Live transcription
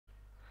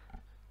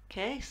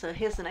Okay, so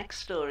here's the next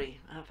story.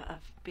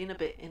 I've been a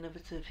bit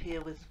innovative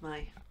here with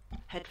my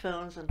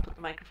headphones and put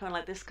the microphone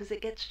like this because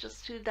it gets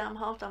just too damn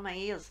hot on my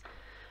ears.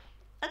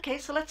 Okay,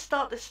 so let's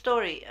start this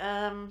story.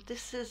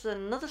 This is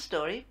another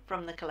story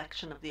from the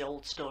collection of the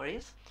old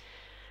stories.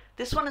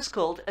 This one is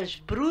called As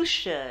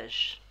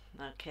Bruxas.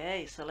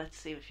 Okay, so let's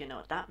see if you know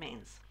what that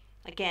means.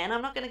 Again,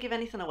 I'm not going to give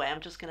anything away, I'm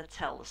just going to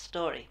tell the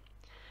story.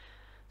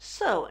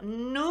 So,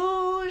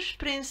 nos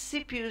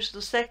princípios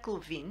do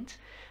século XX,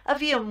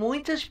 havia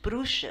muitas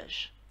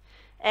bruxas.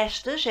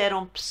 Estas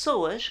eram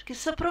pessoas que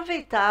se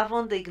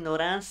aproveitavam da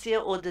ignorância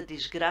ou da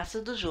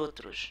desgraça dos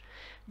outros,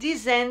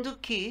 dizendo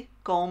que,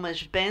 com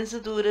umas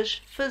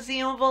benzeduras,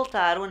 faziam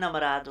voltar o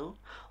namorado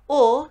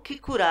ou que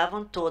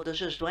curavam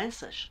todas as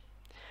doenças.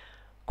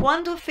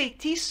 Quando o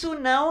feitiço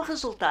não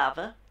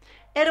resultava,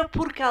 era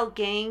porque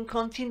alguém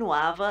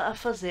continuava a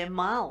fazer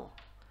mal.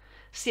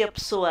 Se a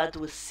pessoa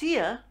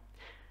adoecia,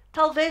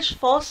 talvez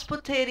fosse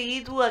por ter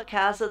ido à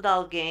casa de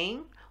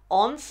alguém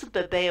onde se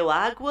bebeu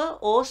água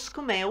ou se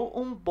comeu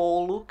um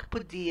bolo que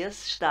podia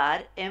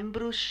estar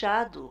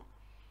embruxado.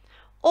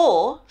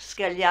 Ou se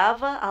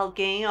calhava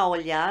alguém a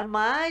olhar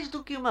mais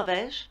do que uma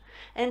vez,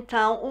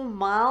 então o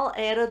mal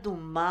era do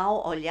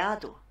mal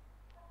olhado.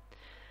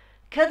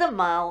 Cada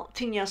mal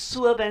tinha a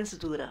sua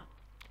benzedura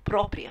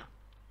própria,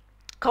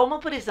 como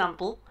por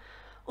exemplo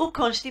o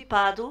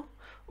constipado,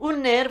 o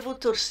nervo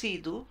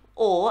torcido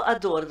ou a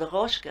dor de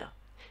rosca,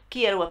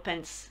 que era o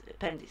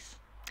apêndice.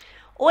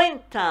 Ou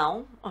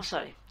então,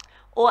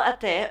 ou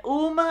até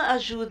uma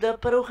ajuda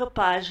para o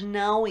rapaz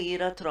não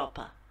ir à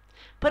tropa.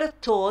 Para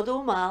todo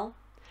o mal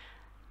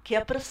que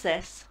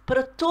aparecesse,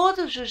 para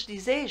todos os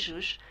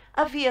desejos,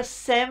 havia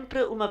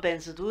sempre uma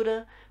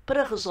benzedura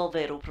para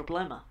resolver o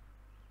problema.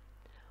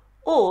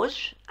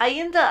 Hoje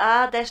ainda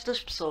há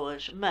destas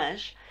pessoas,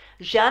 mas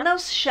já não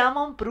se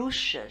chamam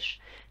bruxas.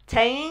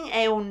 Têm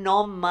um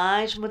nome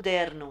mais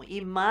moderno e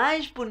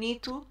mais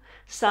bonito.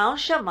 São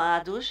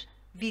chamados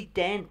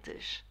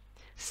videntes.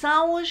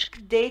 São os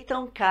que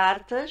deitam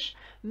cartas,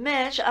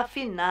 mas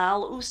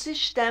afinal o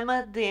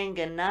sistema de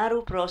enganar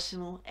o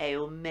próximo é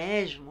o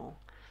mesmo.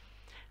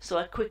 So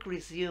a quick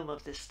resume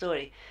of this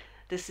story.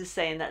 This is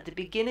saying that at the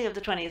beginning of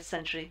the 20th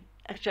century,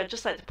 actually I'd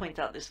just like to point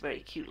out this very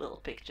cute little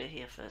picture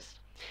here first.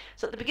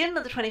 So at the beginning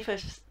of the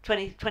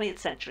 20th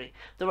century,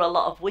 there were a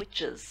lot of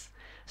witches.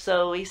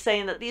 So he's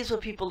saying that these were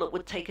people that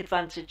would take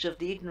advantage of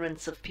the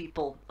ignorance of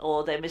people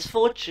or their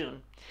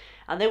misfortune.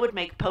 And they would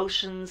make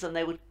potions and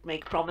they would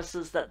make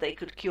promises that they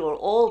could cure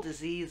all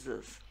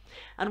diseases.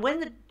 And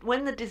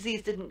when the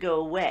disease didn't go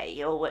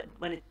away, or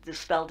when the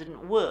spell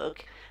didn't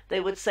work,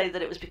 they would say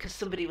that it was because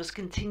somebody was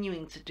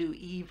continuing to do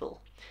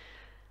evil.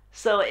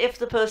 So if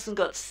the person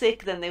got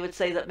sick, then they would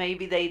say that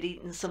maybe they'd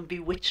eaten some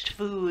bewitched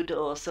food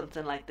or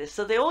something like this.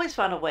 So they always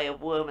found a way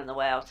of worming the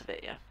way out of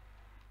it, yeah.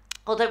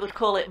 Or they would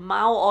call it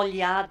mal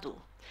olhado.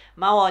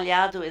 Mal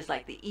olhado is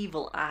like the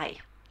evil eye.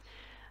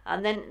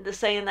 And then they're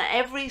saying that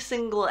every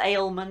single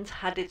ailment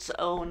had its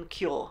own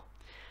cure.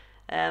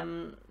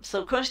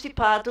 So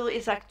constipado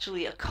is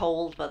actually a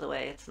cold, by the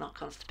way, it's not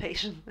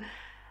constipation.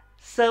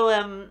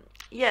 So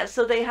yeah,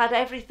 so they had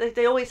everything,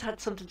 they always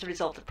had something to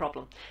resolve the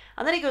problem.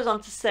 And then he goes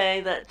on to say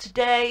that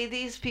today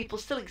these people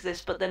still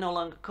exist, but they're no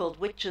longer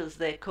called witches,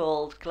 they're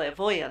called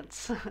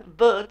clairvoyants.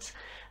 But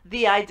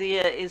the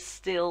idea is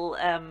still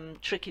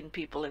tricking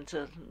people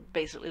into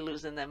basically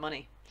losing their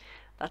money.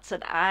 That's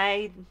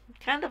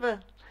kind of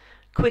a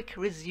quick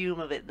resume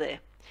of it there.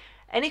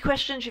 Any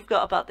questions you've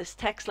got about this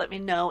text, let me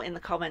know in the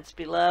comments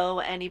below.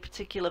 Any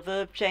particular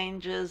verb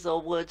changes or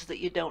words that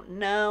you don't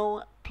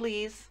know,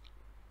 please,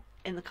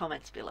 in the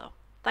comments below.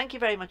 Thank you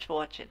very much for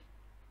watching.